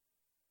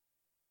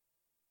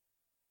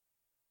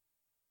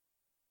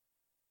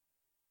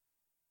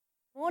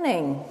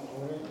Morning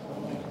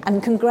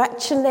and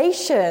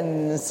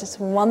congratulations. It's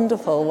a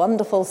wonderful,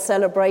 wonderful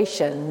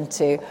celebration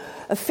to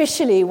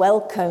officially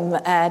welcome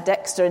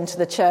Dexter into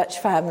the church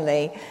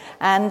family.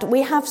 And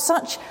we have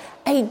such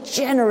a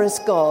generous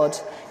God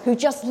who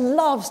just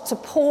loves to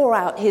pour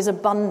out his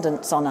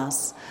abundance on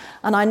us.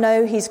 And I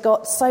know he's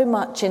got so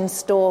much in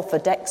store for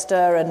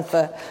Dexter and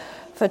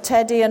for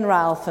Teddy and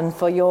Ralph and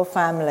for your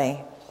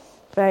family.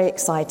 Very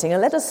exciting.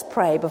 And let us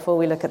pray before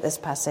we look at this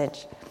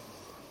passage.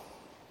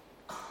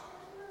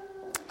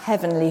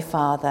 Heavenly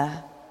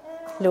Father,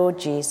 Lord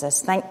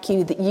Jesus, thank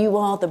you that you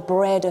are the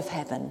bread of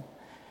heaven.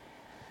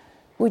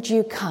 Would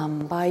you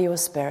come by your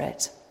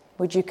Spirit?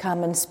 Would you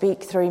come and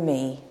speak through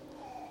me?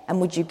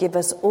 And would you give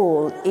us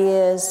all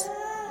ears,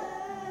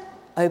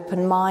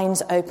 open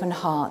minds, open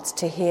hearts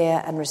to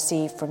hear and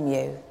receive from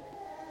you?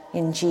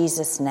 In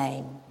Jesus'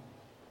 name,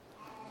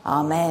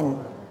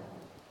 Amen.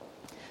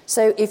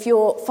 So if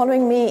you're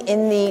following me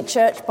in the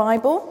church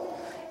Bible,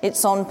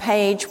 it's on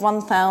page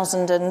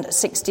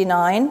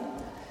 1069.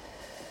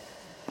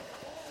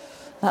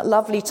 That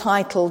lovely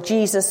title,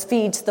 Jesus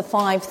Feeds the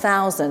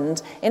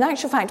 5,000. In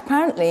actual fact,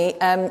 apparently,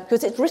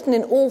 because it's written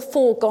in all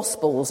four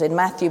Gospels, in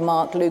Matthew,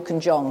 Mark, Luke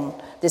and John,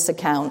 this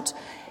account,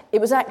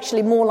 it was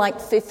actually more like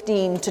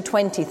 15 to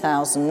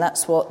 20,000.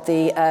 That's what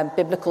the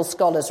biblical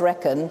scholars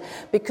reckon,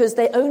 because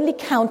they only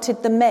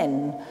counted the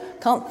men.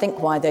 Can't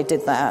think why they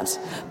did that.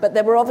 But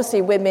there were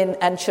obviously women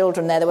and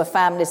children there. There were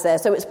families there.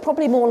 So it's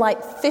probably more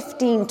like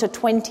 15 to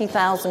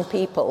 20,000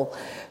 people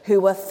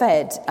who were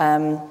fed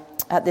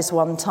at this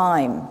one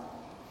time.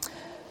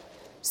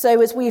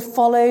 So as we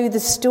follow the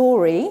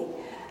story,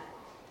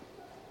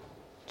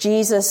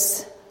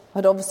 Jesus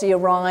had obviously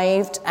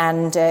arrived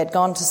and had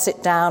gone to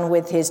sit down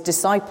with his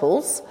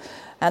disciples.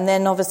 And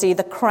then obviously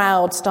the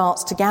crowd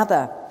starts to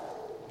gather.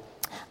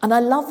 And I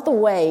love the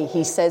way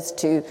he says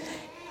to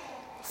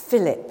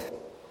Philip,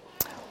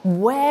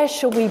 "Where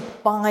shall we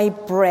buy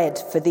bread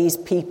for these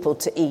people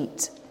to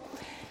eat?"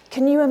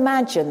 Can you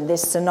imagine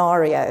this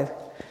scenario?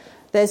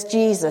 There's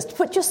Jesus.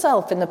 Put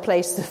yourself in the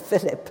place of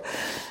Philip.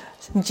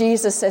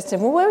 Jesus says to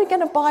him, "Well, where are we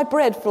going to buy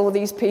bread for all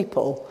these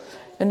people?"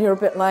 And you're a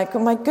bit like, "Oh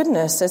my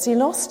goodness, has he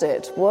lost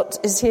it? What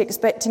is he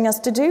expecting us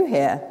to do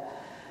here?"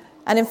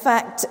 And in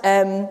fact,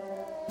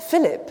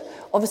 Philip,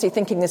 obviously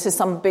thinking this is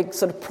some big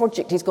sort of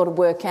project he's got to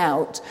work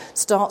out,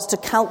 starts to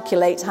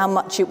calculate how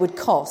much it would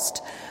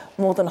cost,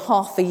 more than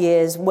half a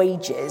year's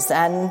wages.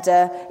 And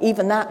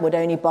even that would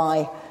only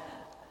buy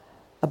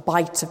a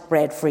bite of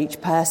bread for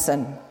each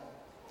person.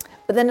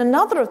 But then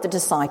another of the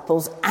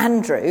disciples,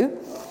 Andrew,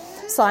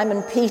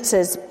 Simon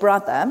Peter's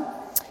brother,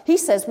 he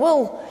says,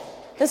 "Well,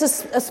 there's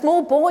a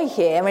small boy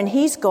here and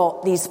he's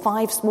got these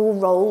 5 small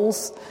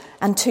rolls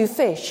and 2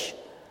 fish.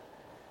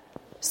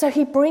 So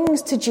he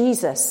brings to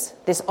Jesus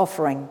this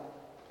offering.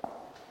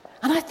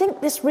 And I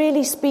think this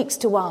really speaks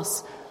to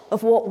us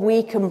of what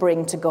we can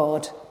bring to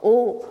God,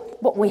 or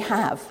what we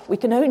have. We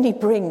can only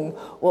bring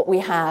what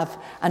we have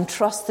and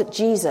trust that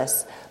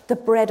Jesus, the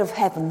bread of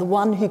heaven, the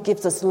one who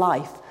gives us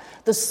life,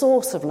 the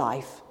source of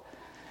life,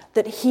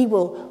 that he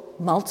will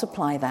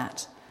multiply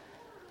that.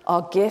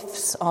 Our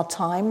gifts, our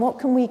time, what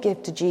can we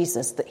give to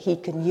Jesus that he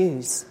can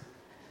use?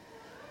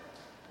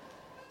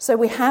 So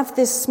we have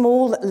this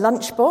small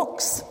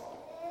lunchbox.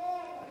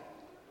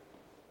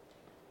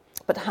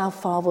 But how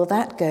far will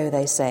that go,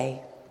 they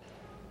say?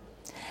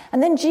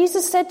 And then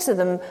Jesus said to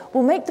them,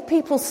 "We'll make the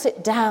people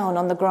sit down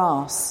on the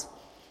grass."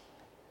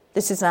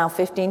 This is now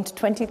 15 to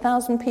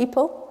 20,000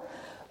 people.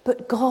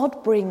 But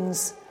God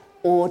brings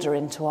order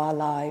into our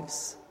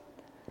lives.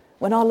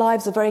 When our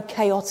lives are very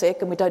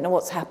chaotic and we don't know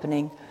what's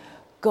happening,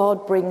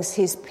 God brings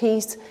his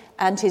peace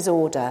and his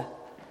order.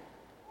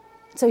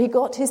 So he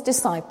got his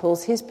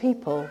disciples, his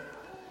people,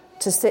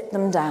 to sit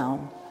them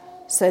down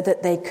so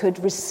that they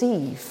could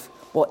receive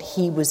what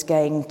he was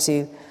going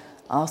to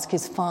ask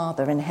his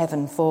Father in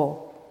heaven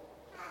for.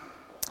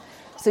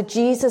 So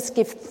Jesus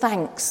gives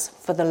thanks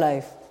for the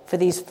loaf, for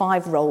these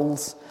 5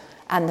 rolls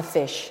and the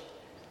fish.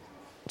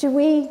 Do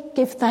we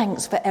give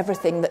thanks for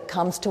everything that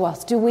comes to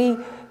us? Do we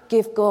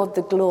give God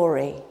the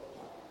glory?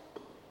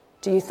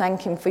 Do you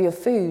thank him for your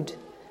food?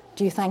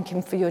 Do you thank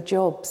him for your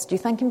jobs? Do you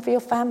thank him for your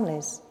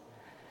families?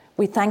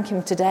 We thank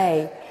him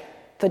today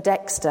for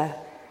Dexter,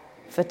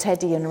 for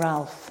Teddy and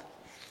Ralph.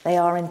 They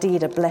are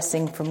indeed a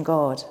blessing from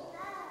God.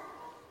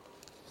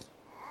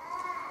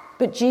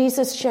 But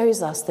Jesus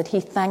shows us that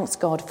he thanks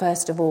God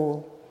first of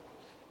all.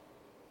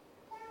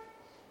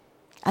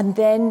 And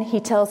then he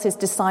tells his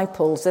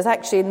disciples, there's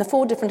actually in the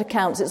 4 different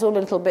accounts, it's all a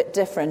little bit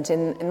different.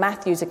 In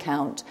Matthew's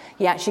account,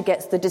 he actually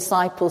gets the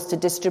disciples to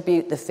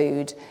distribute the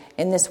food.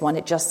 In this one,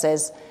 it just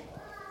says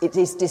it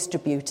is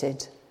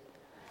distributed.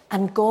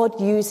 And God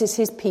uses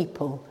his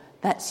people,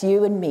 that's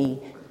you and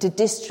me, to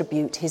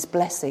distribute his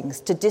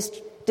blessings, to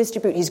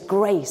distribute his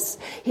grace,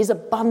 his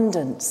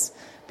abundance,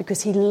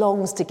 because he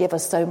longs to give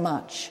us so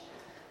much.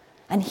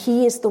 And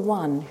he is the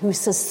one who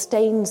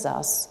sustains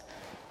us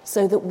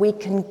so that we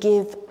can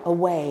give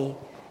away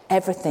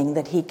everything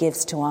that he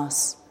gives to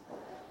us.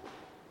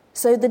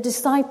 So the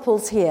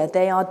disciples here,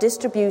 they are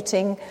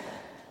distributing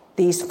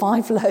these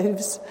 5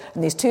 loaves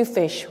and these 2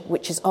 fish,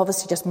 which is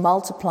obviously just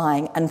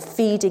multiplying and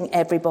feeding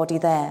everybody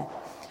there.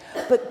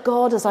 But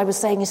God, as I was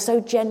saying, is so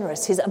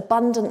generous. His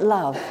abundant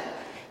love,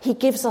 he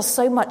gives us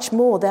so much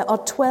more. There are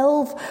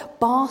 12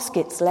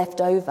 baskets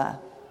left over.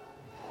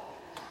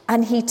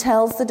 And he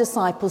tells the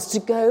disciples to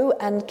go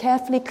and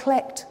carefully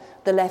collect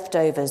the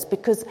leftovers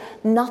because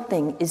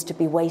nothing is to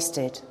be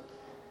wasted.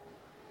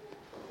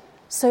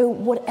 So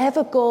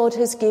whatever God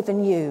has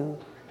given you,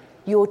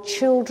 your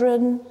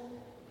children,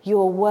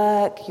 your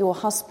work, your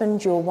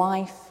husband, your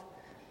wife,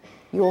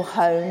 your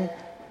home,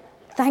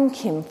 thank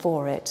him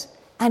for it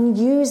and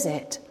use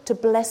it to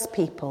bless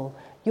people.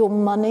 Your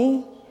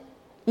money,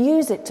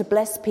 use it to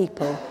bless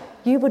people.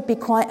 You would be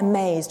quite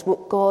amazed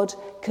what God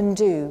can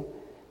do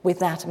with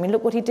that. I mean,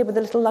 look what he did with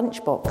the little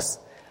lunchbox.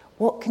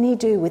 What can he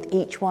do with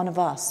each one of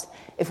us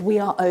if we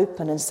are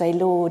open and say,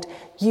 Lord,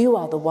 you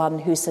are the one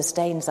who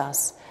sustains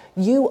us.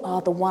 You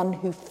are the one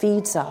who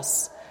feeds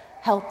us.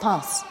 Help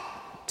us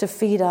to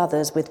feed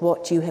others with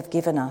what you have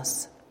given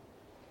us.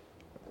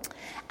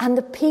 And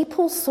the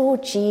people saw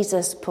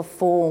Jesus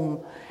perform,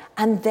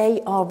 and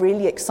they are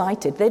really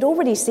excited. They'd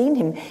already seen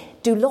him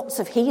do lots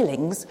of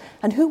healings,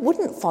 and who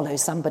wouldn't follow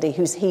somebody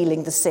who's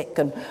healing the sick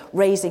and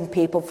raising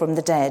people from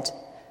the dead?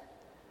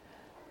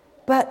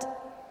 But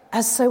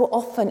as so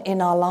often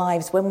in our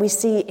lives, when we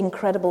see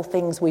incredible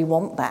things, we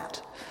want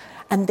that.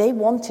 And they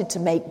wanted to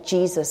make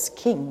Jesus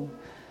king,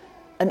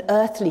 an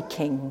earthly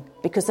king,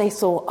 because they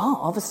saw,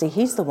 obviously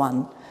he's the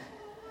one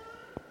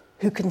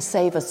who can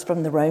save us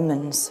from the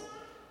Romans.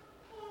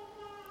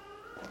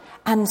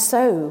 And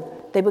so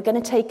they were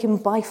going to take him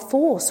by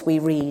force, we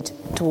read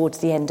towards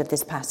the end of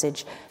this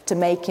passage, to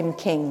make him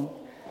king.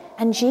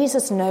 And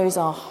Jesus knows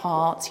our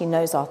hearts, he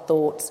knows our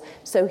thoughts,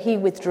 so he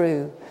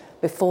withdrew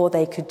before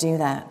they could do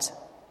that.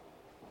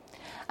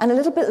 And a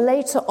little bit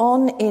later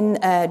on in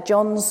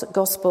John's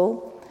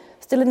Gospel,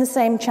 still in the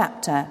same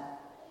chapter,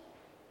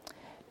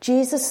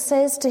 Jesus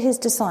says to his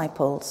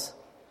disciples,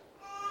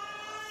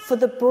 "For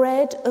the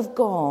bread of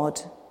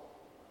God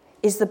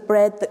is the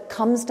bread that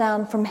comes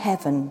down from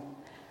heaven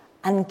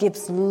and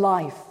gives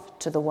life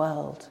to the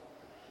world."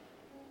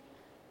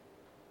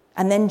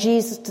 And then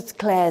Jesus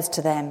declares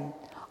to them,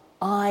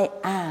 "I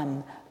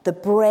am the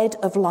bread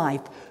of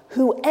life.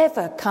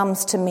 Whoever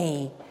comes to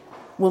me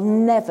will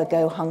never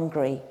go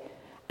hungry,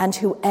 and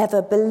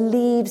whoever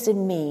believes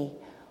in me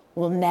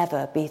will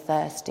never be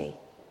thirsty."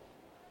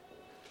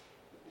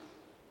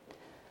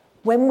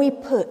 When we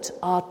put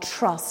our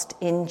trust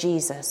in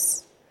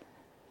Jesus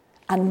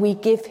and we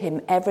give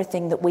him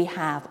everything that we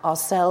have,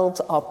 ourselves,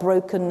 our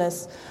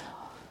brokenness,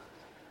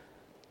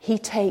 he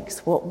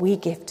takes what we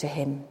give to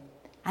him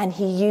and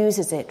he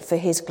uses it for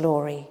his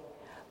glory.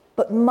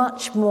 But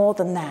much more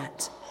than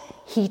that,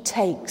 he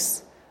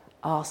takes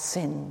our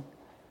sin,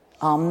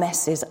 our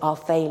messes, our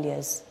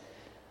failures,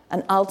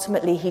 and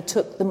ultimately he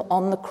took them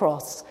on the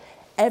cross.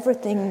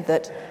 Everything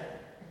that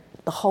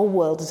the whole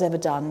world has ever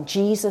done,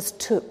 Jesus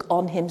took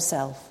on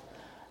himself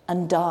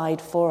and died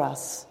for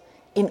us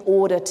in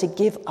order to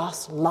give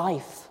us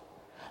life,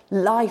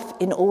 life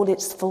in all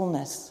its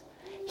fullness.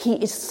 He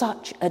is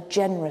such a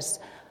generous,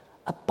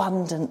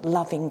 abundant,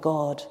 loving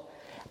God,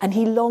 and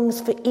he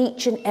longs for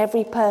each and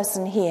every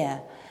person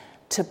here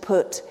to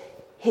put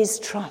his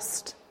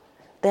trust,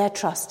 their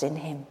trust in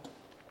him.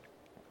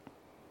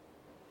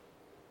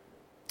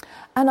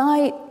 And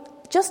I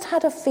just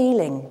had a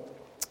feeling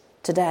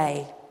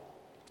today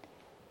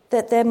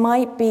that there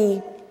might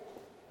be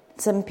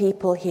some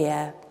people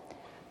here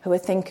who are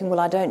thinking, well,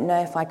 I don't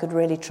know if I could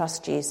really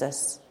trust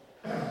Jesus.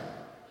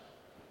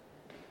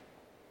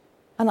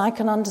 And I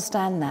can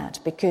understand that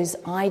because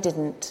I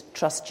didn't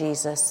trust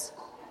Jesus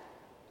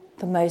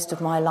for most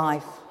of my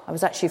life. I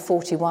was actually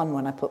 41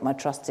 when I put my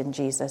trust in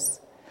Jesus.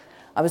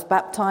 I was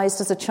baptized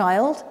as a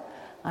child.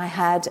 I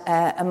had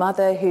a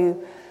mother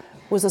who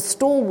was a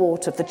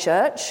stalwart of the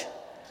church,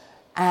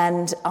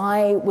 and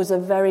I was a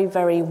very,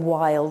 very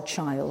wild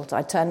child.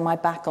 I turned my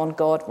back on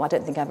God. Well, I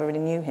don't think I ever really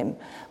knew him.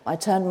 I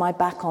turned my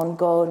back on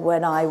God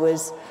when I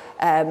was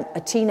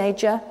a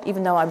teenager,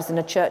 even though I was in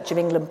a Church of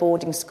England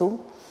boarding school.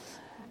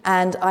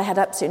 And I had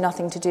absolutely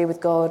nothing to do with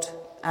God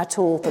at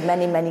all for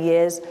many, many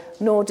years,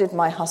 nor did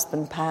my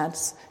husband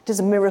Pads. It is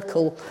a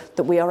miracle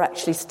that we are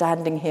actually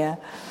standing here.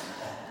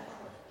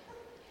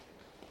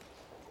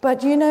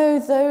 But you know,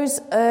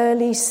 those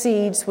early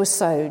seeds were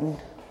sown.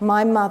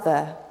 My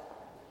mother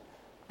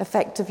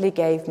effectively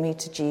gave me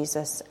to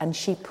Jesus, and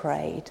she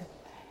prayed.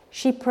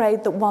 She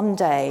prayed that one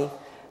day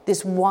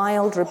this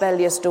wild,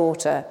 rebellious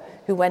daughter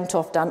who went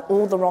off down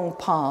all the wrong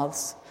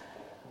paths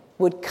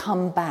would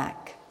come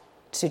back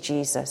to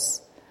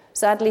Jesus.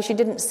 Sadly, she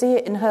didn't see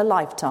it in her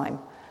lifetime,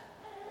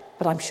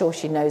 but I'm sure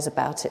she knows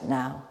about it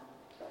now.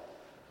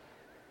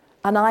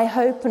 And I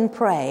hope and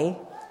pray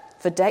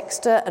for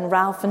Dexter and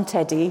Ralph and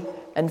Teddy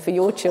and for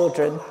your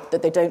children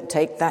that they don't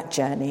take that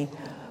journey,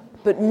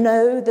 but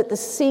know that the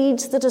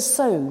seeds that are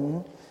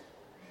sown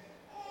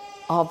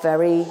are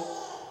very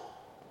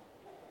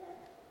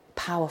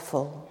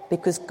powerful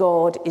because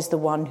God is the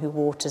one who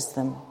waters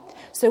them.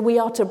 So we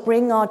are to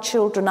bring our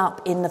children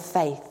up in the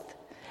faith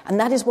And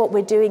that is what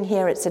we're doing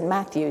here at St.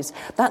 Matthew's.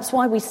 That's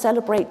why we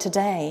celebrate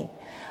today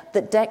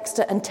that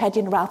Dexter and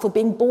Teddy and Ralph are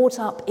being brought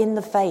up in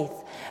the faith.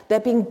 They're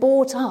being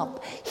brought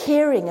up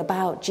hearing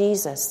about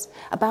Jesus,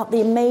 about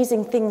the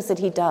amazing things that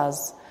he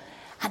does.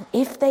 And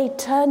if they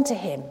turn to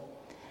him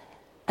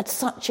at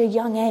such a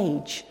young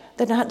age,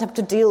 they don't have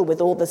to deal with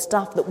all the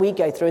stuff that we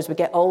go through as we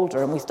get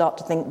older and we start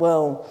to think,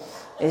 well,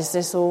 is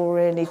this all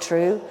really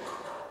true?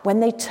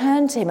 When they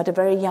turn to him at a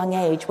very young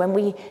age, when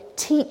we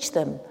teach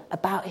them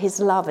about his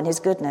love and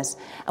his goodness,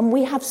 and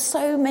we have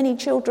so many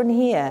children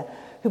here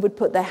who would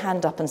put their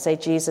hand up and say,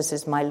 Jesus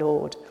is my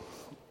Lord.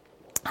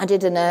 I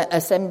did an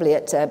assembly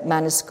at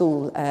Manners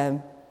School,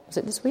 was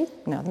it this week?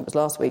 No, I think it was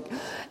last week,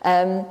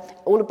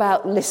 all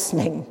about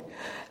listening.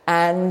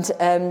 And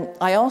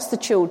I asked the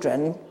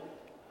children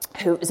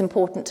who it was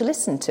important to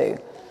listen to.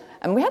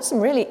 And we had some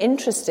really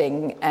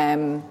interesting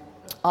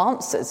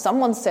answers.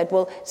 Someone said,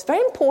 well, it's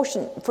very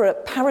important for a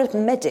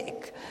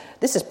paramedic,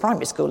 this is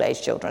primary school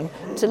age children,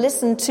 to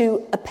listen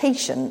to a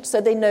patient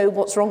so they know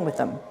what's wrong with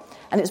them.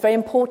 And it's very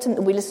important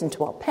that we listen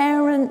to our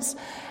parents,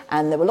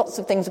 and there were lots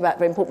of things about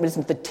very important we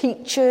listen to the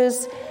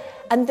teachers.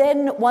 And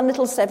then one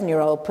little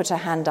 7-year-old put her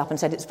hand up and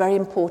said, it's very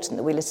important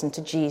that we listen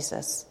to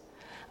Jesus.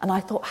 And I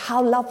thought,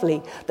 how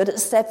lovely that at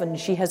 7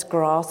 she has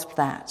grasped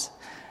that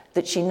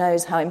she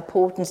knows how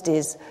important it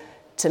is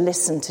to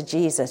listen to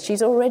Jesus.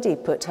 She's already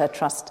put her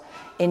trust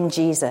in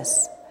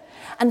Jesus.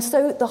 And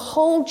so the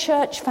whole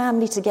church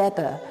family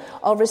together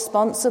are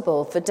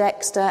responsible for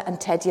Dexter and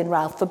Teddy and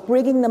Ralph, for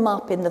bringing them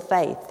up in the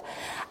faith.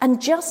 And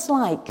just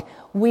like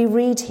we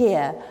read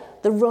here,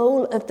 the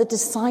role of the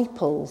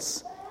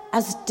disciples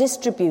as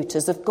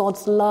distributors of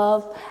God's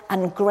love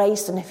and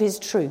grace and of his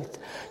truth,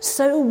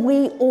 so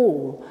we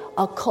all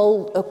are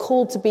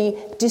called to be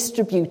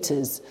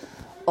distributors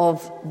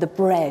of the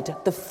bread,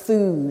 the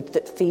food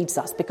that feeds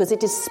us, because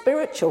it is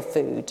spiritual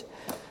food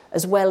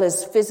as well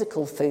as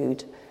physical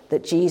food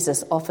that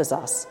Jesus offers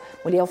us.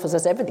 Well, he offers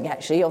us everything,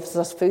 actually. He offers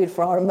us food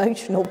for our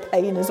emotional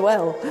pain as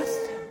well.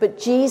 But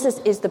Jesus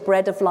is the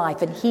bread of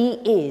life, and he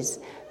is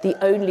the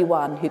only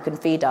one who can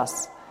feed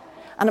us.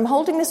 And I'm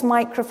holding this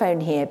microphone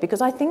here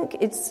because I think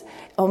it's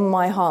on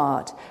my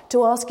heart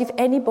to ask if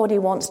anybody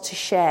wants to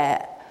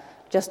share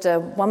just a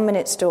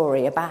 1-minute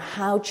story about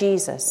how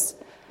Jesus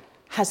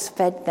has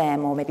fed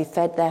them, or maybe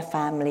fed their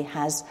family,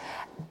 has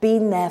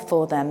been there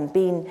for them,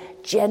 been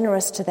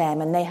generous to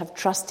them, and they have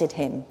trusted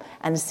him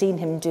and seen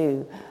him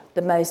do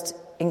the most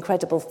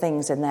incredible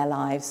things in their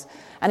lives.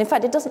 And in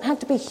fact, it doesn't have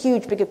to be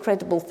huge, big,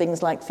 incredible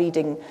things like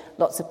feeding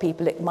lots of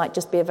people. It might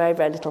just be a very,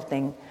 very little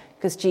thing,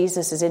 because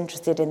Jesus is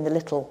interested in the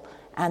little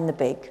and the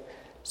big.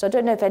 So I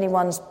don't know if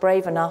anyone's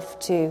brave enough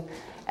to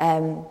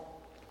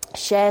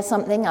share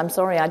something. I'm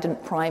sorry I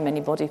didn't prime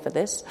anybody for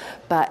this,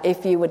 but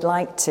if you would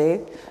like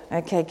to.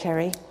 Okay,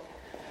 Kerry.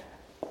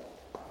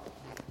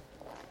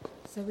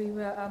 So we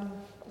were,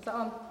 is that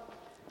on?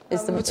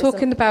 We're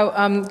talking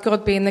about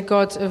God being the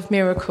God of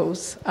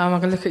miracles. I'm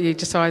going to look at you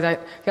just so I don't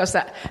get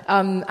upset.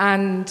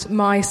 And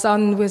my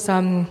son was,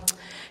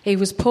 he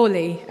was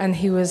poorly, and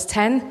he was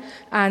 10,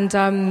 and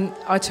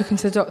I took him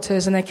to the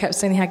doctors, and they kept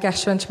saying he had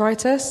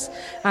gastroenteritis,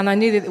 and I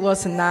knew that it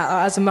wasn't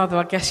that. As a mother,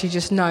 I guess you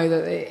just know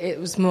that it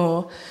was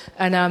more.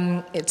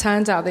 And it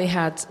turned out that he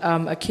had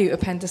acute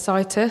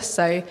appendicitis,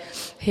 so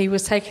he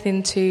was taken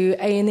into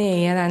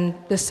A&E, and then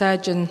the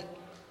surgeon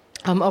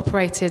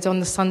operated on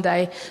the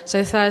Sunday.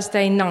 So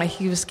Thursday night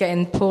he was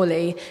getting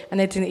poorly, and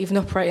they didn't even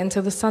operate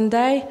until the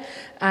Sunday.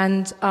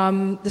 And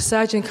the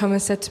surgeon come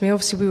and said to me,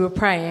 obviously we were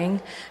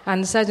praying,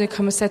 and the surgeon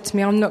come and said to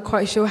me, I'm not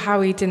quite sure how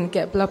he didn't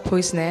get blood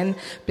poisoning,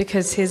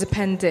 because his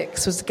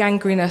appendix was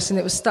gangrenous and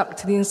it was stuck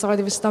to the inside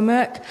of his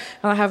stomach,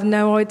 and I have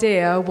no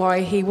idea why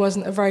he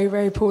wasn't a very,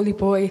 very poorly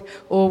boy,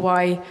 or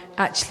why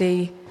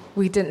actually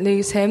we didn't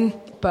lose him,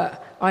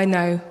 but I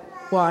know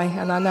why,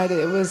 and I know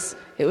that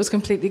it was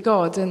completely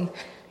God. And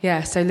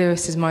yeah, so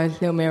Lewis is my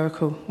little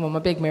miracle. Well, my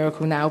big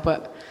miracle now,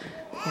 but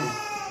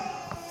yeah.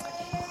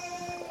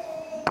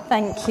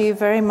 Thank you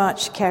very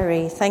much,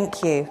 Kerry.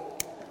 Thank you.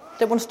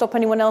 Don't want to stop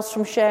anyone else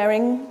from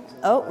sharing.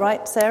 Oh,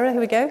 right, Sarah,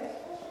 here we go.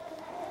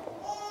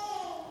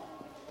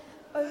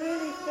 I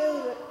really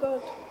feel that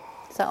God...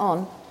 Is that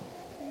on?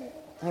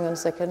 Hang on a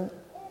second.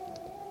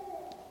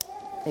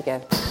 There you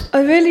go.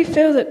 I really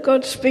feel that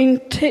God's been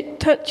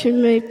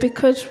touching me,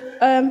 because...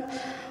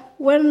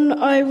 when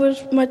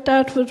my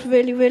dad was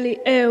really, really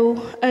ill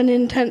and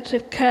in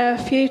intensive care a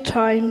few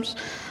times,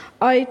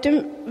 I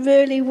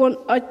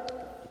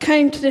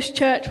came to this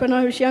church when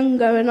I was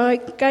younger, and I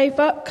gave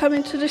up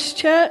coming to this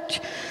church.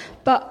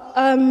 But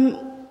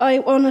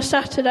on a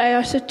Saturday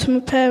I said to my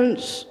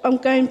parents, I'm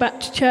going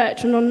back to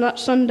church, and on that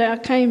Sunday I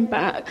came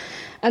back.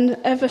 And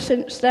ever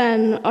since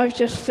then I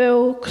just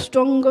feel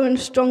stronger and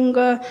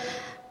stronger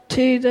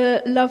to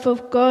the love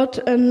of God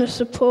and the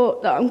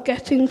support that I'm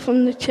getting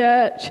from the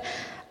church.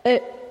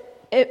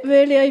 It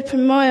really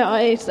opened my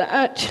eyes that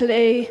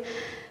actually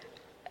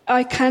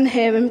I can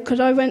hear him, because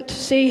I went to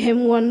see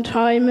him one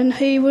time, and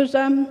he was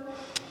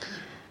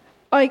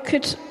I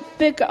could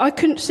bigger. I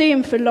couldn't see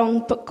him for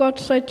long, but God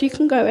said, you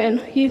can go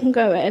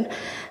in.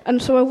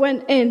 And so I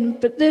went in,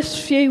 but this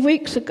few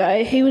weeks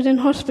ago, he was in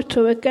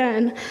hospital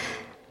again,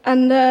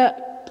 and the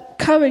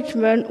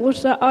encouragement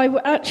was that I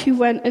actually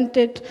went and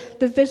did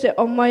the visit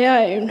on my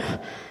own,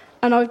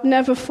 and I've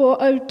never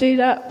thought I would do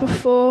that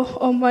before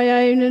on my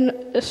own,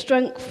 and the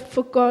strength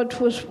for God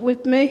was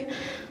with me.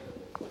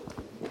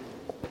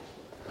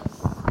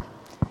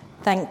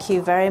 Thank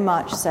you very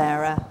much,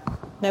 Sarah.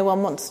 No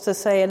one wants to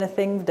say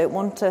anything, don't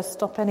want to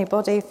stop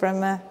anybody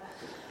from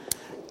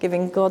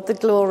giving God the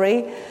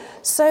glory.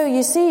 So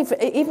you see,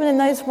 even in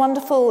those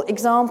wonderful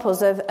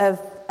examples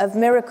of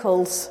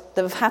miracles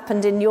that have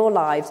happened in your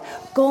lives,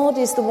 God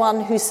is the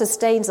one who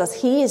sustains us.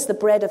 He is the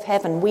bread of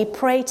heaven. We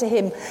pray to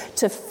him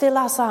to fill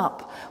us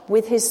up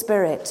with his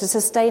Spirit, to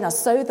sustain us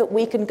so that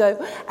we can go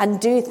and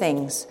do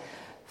things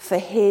for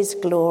his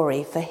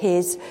glory, for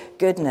his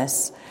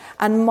goodness.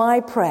 And my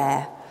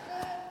prayer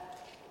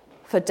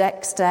for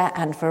Dexter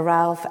and for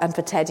Ralph and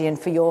for Teddy and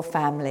for your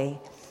family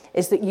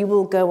is that you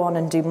will go on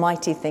and do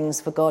mighty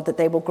things for God, that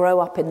they will grow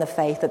up in the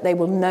faith, that they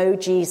will know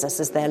Jesus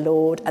as their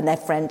Lord and their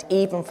friend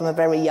even from a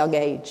very young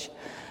age,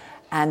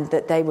 and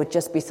that they would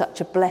just be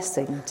such a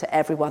blessing to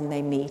everyone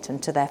they meet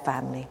and to their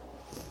family.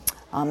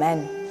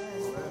 Amen.